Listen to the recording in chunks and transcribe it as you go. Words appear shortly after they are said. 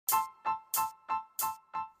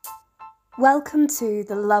Welcome to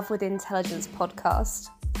the Love with Intelligence podcast.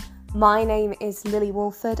 My name is Lily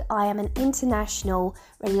Walford. I am an international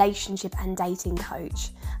relationship and dating coach,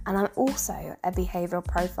 and I'm also a behavioural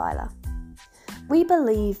profiler. We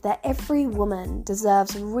believe that every woman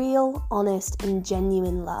deserves real, honest, and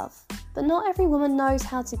genuine love, but not every woman knows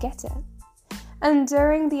how to get it. And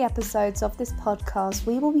during the episodes of this podcast,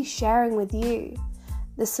 we will be sharing with you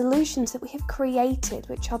the solutions that we have created,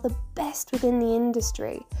 which are the best within the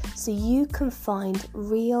industry, so you can find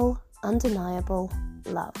real, undeniable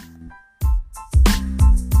love.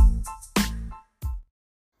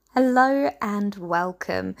 Hello and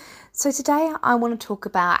welcome. So today I want to talk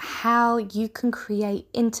about how you can create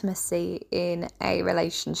intimacy in a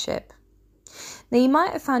relationship. Now, you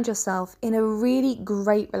might have found yourself in a really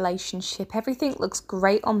great relationship. Everything looks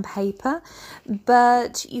great on paper,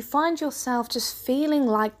 but you find yourself just feeling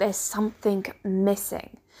like there's something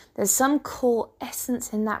missing. There's some core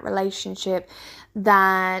essence in that relationship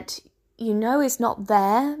that you know is not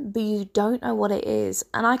there, but you don't know what it is.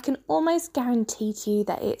 And I can almost guarantee to you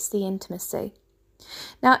that it's the intimacy.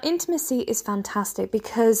 Now, intimacy is fantastic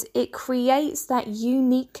because it creates that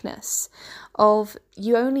uniqueness of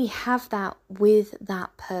you only have that with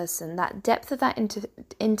that person. That depth of that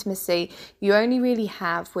intimacy you only really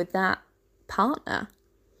have with that partner.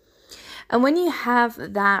 And when you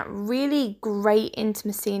have that really great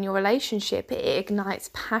intimacy in your relationship, it ignites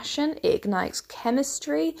passion, it ignites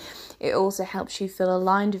chemistry. It also helps you feel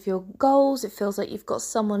aligned with your goals. It feels like you've got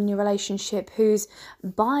someone in your relationship who's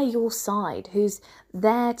by your side, who's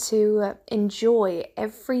there to enjoy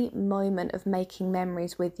every moment of making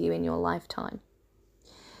memories with you in your lifetime.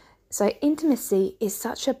 So intimacy is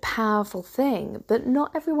such a powerful thing, but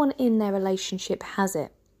not everyone in their relationship has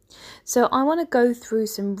it. So I want to go through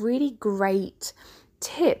some really great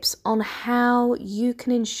tips on how you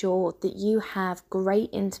can ensure that you have great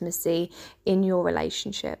intimacy in your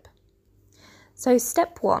relationship. So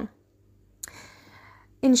step 1,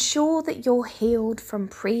 ensure that you're healed from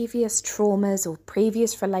previous traumas or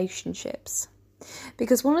previous relationships.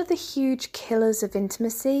 Because one of the huge killers of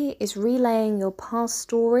intimacy is relaying your past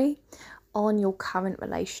story on your current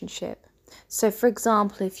relationship. So, for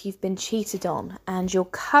example, if you've been cheated on and your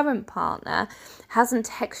current partner hasn't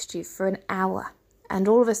texted you for an hour and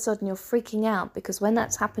all of a sudden you're freaking out because when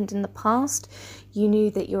that's happened in the past, you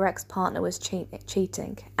knew that your ex-partner was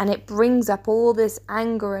cheating. And it brings up all this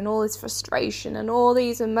anger and all this frustration and all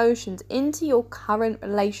these emotions into your current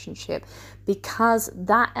relationship because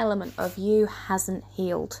that element of you hasn't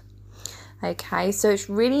healed. Okay, so it's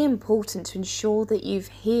really important to ensure that you've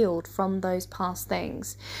healed from those past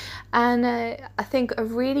things. And I think a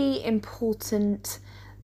really important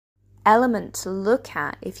element to look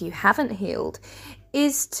at if you haven't healed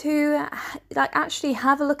is to actually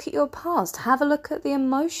have a look at your past. Have a look at the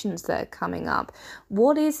emotions that are coming up.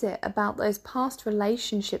 What is it about those past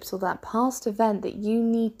relationships or that past event that you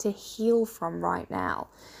need to heal from right now?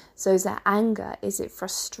 So is that anger? Is it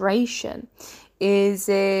frustration? Is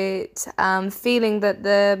it feeling that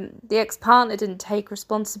the ex-partner didn't take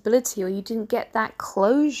responsibility or you didn't get that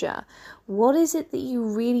closure? What is it that you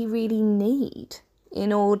really, really need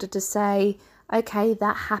in order to say, okay,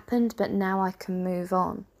 that happened, but now I can move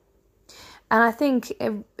on? And I think,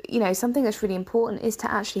 something that's really important is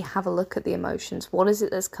to actually have a look at the emotions. What is it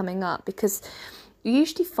that's coming up? Because you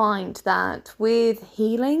usually find that with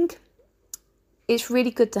healing, it's really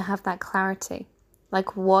good to have that clarity.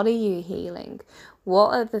 Like, what are you healing?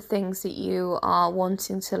 What are the things that you are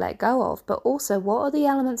wanting to let go of? But also, what are the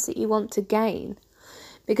elements that you want to gain?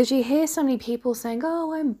 Because you hear so many people saying,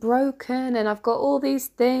 oh, I'm broken and I've got all these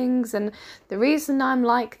things and the reason I'm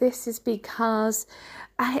like this is because...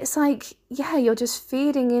 And it's like, yeah, you're just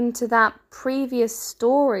feeding into that previous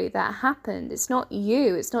story that happened. It's not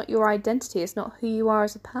you. It's not your identity. It's not who you are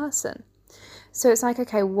as a person. So it's like,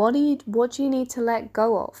 okay, what do you need to let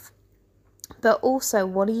go of? But also,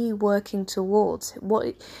 what are you working towards?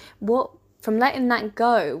 What from letting that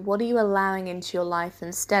go, what are you allowing into your life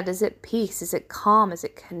instead? Is it peace? Is it calm? Is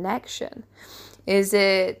it connection? Is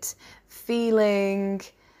it feeling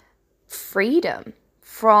freedom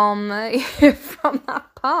from that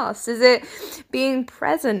past? Is it being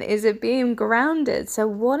present? Is it being grounded? So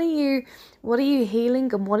what are you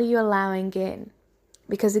healing and what are you allowing in?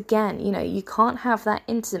 Because again, you can't have that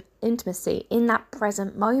intimacy in that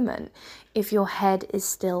present moment if your head is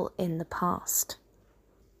still in the past.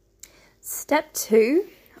 Step 2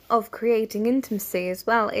 of creating intimacy as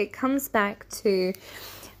well, it comes back to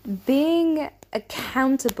being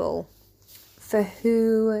accountable for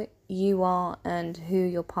who you are and who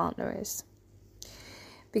your partner is.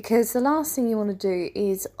 Because the last thing you want to do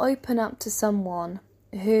is open up to someone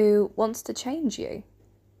who wants to change you.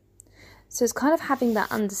 So it's kind of having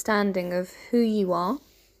that understanding of who you are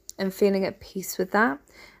and feeling at peace with that,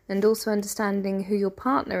 and also understanding who your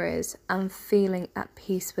partner is and feeling at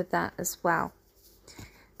peace with that as well.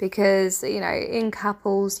 Because, in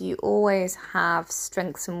couples, you always have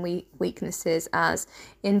strengths and weaknesses as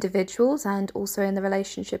individuals and also in the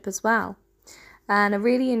relationship as well. And a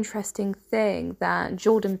really interesting thing that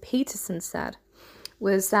Jordan Peterson said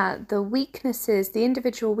was that the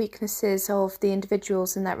individual weaknesses of the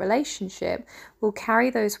individuals in that relationship will carry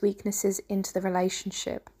those weaknesses into the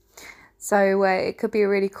relationship. So it could be a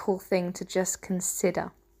really cool thing to just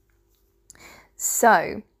consider.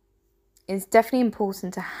 So it's definitely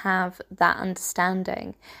important to have that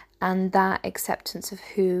understanding and that acceptance of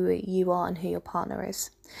who you are and who your partner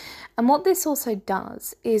is. And what this also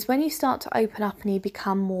does is when you start to open up and you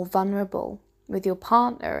become more vulnerable with your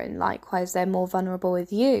partner, and likewise they're more vulnerable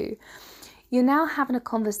with you, you're now having a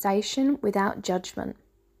conversation without judgment,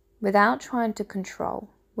 without trying to control,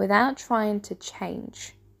 without trying to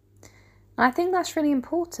change. And I think that's really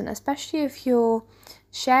important, especially if you're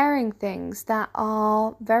sharing things that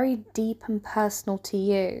are very deep and personal to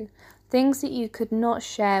you, things that you could not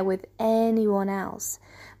share with anyone else.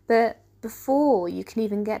 But before you can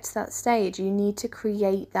even get to that stage, you need to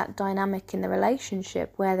create that dynamic in the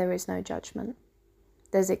relationship where there is no judgment.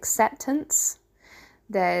 There's acceptance.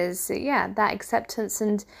 There's, that acceptance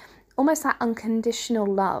and almost that unconditional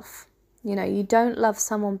love. You don't love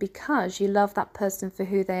someone because you love that person for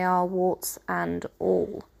who they are, warts and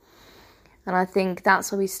all. And I think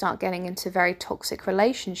that's where we start getting into very toxic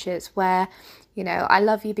relationships where, I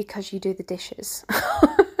love you because you do the dishes.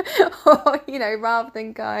 Or, rather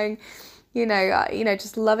than going,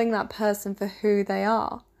 just loving that person for who they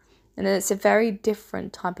are. And it's a very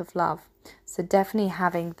different type of love. So definitely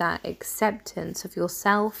having that acceptance of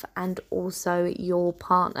yourself and also your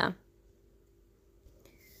partner.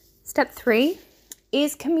 Step 3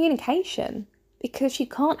 is communication, because you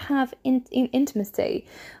can't have intimacy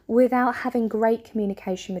without having great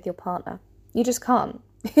communication with your partner. You just can't.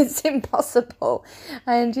 It's impossible.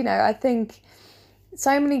 And, I think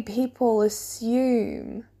so many people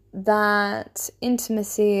assume that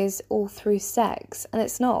intimacy is all through sex, and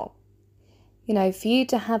it's not. For you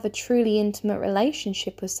to have a truly intimate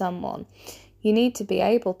relationship with someone, you need to be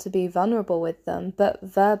able to be vulnerable with them, but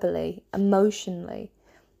verbally, emotionally,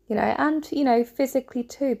 and, physically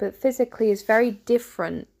too. But physically is very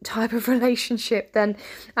different type of relationship than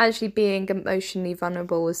actually being emotionally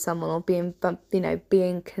vulnerable with someone or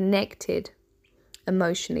being connected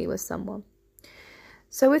emotionally with someone.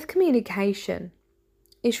 So with communication,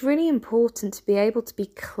 it's really important to be able to be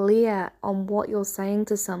clear on what you're saying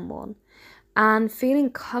to someone and feeling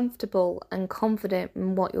comfortable and confident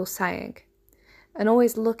in what you're saying. And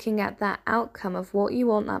always looking at that outcome of what you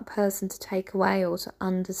want that person to take away or to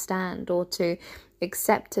understand or to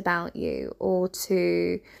accept about you, or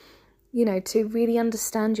to, to really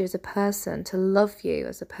understand you as a person, to love you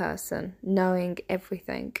as a person, knowing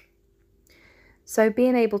everything. So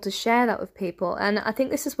being able to share that with people. And I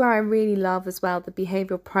think this is where I really love as well the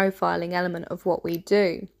behavioural profiling element of what we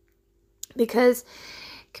do. Because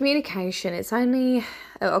communication, it's only,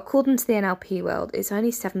 according to the NLP world, it's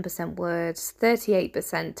only 7% words,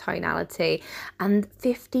 38% tonality, and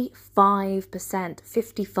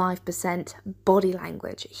 55% body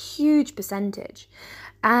language. Huge percentage.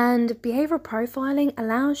 And behavioural profiling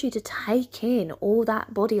allows you to take in all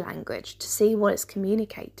that body language to see what it's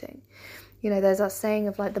communicating. There's that saying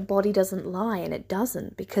of the body doesn't lie, and it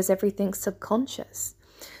doesn't, because everything's subconscious.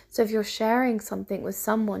 So if you're sharing something with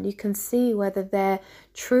someone, you can see whether they're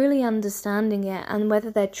truly understanding it and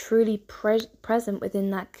whether they're truly present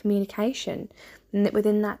within that communication,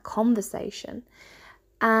 within that conversation.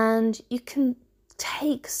 And you can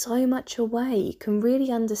take so much away. You can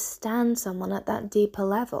really understand someone at that deeper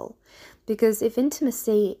level. Because if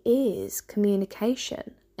intimacy is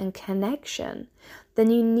communication and connection,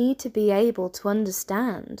 then you need to be able to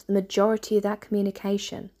understand the majority of that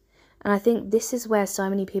communication. And I think this is where so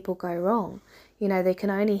many people go wrong. They can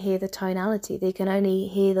only hear the tonality, they can only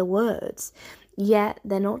hear the words, yet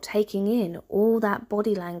they're not taking in all that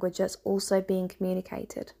body language that's also being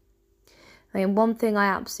communicated. One thing I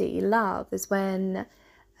absolutely love is when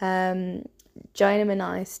Jonah and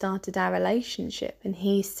I started our relationship, and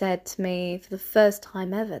he said to me for the first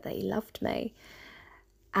time ever that he loved me.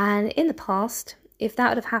 And in the past, if that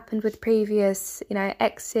would have happened with previous,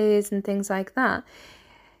 exes and things like that,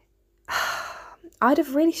 I'd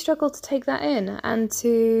have really struggled to take that in and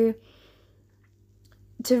to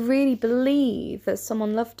really believe that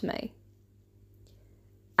someone loved me.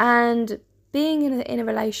 And being in a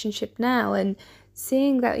relationship now and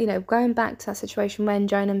seeing that, going back to that situation when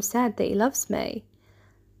Jonam said that he loves me,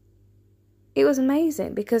 it was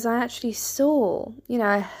amazing because I actually saw,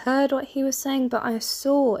 I heard what he was saying, but I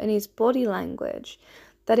saw in his body language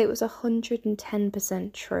that it was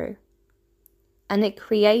 110% true. And it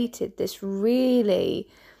created this really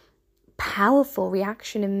powerful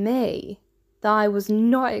reaction in me that I was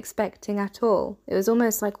not expecting at all. It was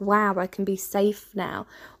almost like, wow, I can be safe now.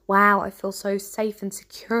 Wow, I feel so safe and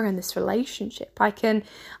secure in this relationship. I can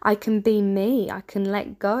be me. I can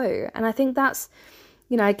let go. And I think that's,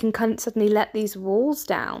 I can kind of suddenly let these walls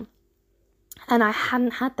down. And I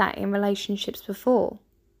hadn't had that in relationships before.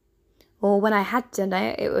 Or when I had done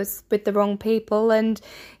it, it was with the wrong people, and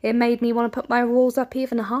it made me want to put my walls up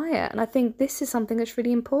even higher. And I think this is something that's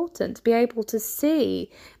really important, to be able to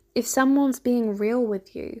see if someone's being real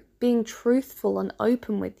with you, being truthful and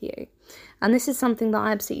open with you. And this is something that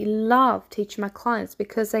I absolutely love teaching my clients,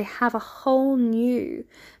 because they have a whole new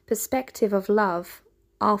perspective of love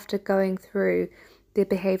after going through the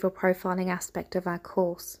behavioural profiling aspect of our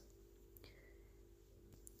course.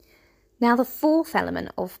 Now, the fourth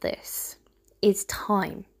element of this is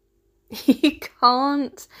time. You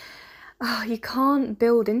can't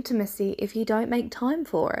build intimacy if you don't make time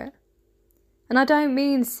for it. And I don't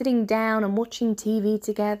mean sitting down and watching TV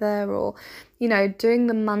together or, doing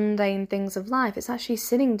the mundane things of life. It's actually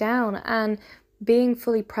sitting down and being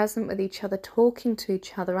fully present with each other, talking to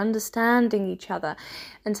each other, understanding each other,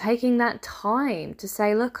 and taking that time to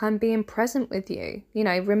say, look, I'm being present with you.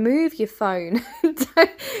 Remove your phone.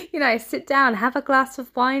 Sit down, have a glass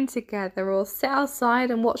of wine together, or sit outside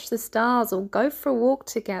and watch the stars, or go for a walk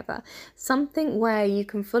together. Something where you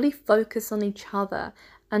can fully focus on each other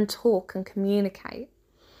and talk and communicate.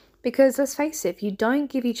 Because let's face it, if you don't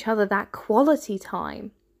give each other that quality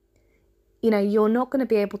time, you're not going to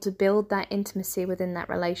be able to build that intimacy within that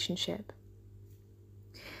relationship.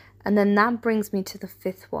 And then that brings me to the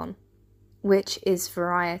fifth one, which is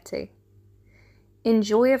variety.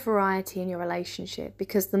 Enjoy a variety in your relationship,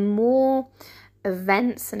 because the more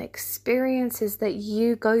events and experiences that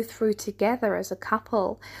you go through together as a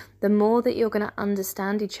couple, the more that you're going to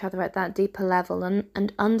understand each other at that deeper level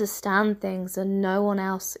and understand things that no one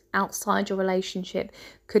else outside your relationship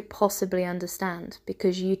could possibly understand,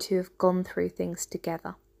 because you two have gone through things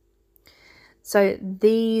together. So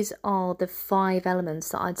these are the 5 elements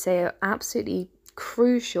that I'd say are absolutely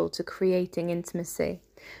crucial to creating intimacy.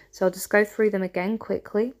 So I'll just go through them again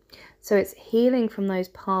quickly. So it's healing from those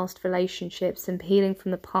past relationships and healing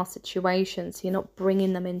from the past situations, so you're not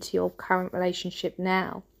bringing them into your current relationship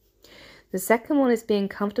now. The second one is being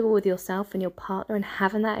comfortable with yourself and your partner and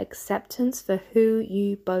having that acceptance for who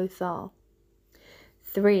you both are.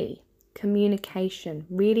 3, communication,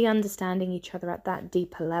 really understanding each other at that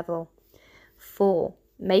deeper level. 4,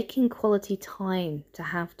 making quality time to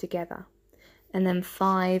have together. And then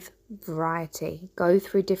 5, variety. Go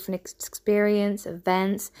through different experience,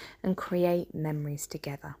 events, and create memories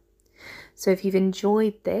together. So if you've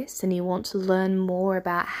enjoyed this and you want to learn more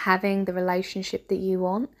about having the relationship that you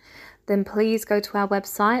want, then please go to our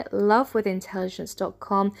website,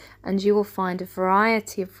 lovewithintelligence.com, and you will find a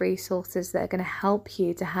variety of resources that are going to help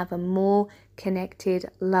you to have a more connected,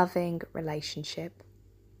 loving relationship.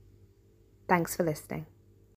 Thanks for listening.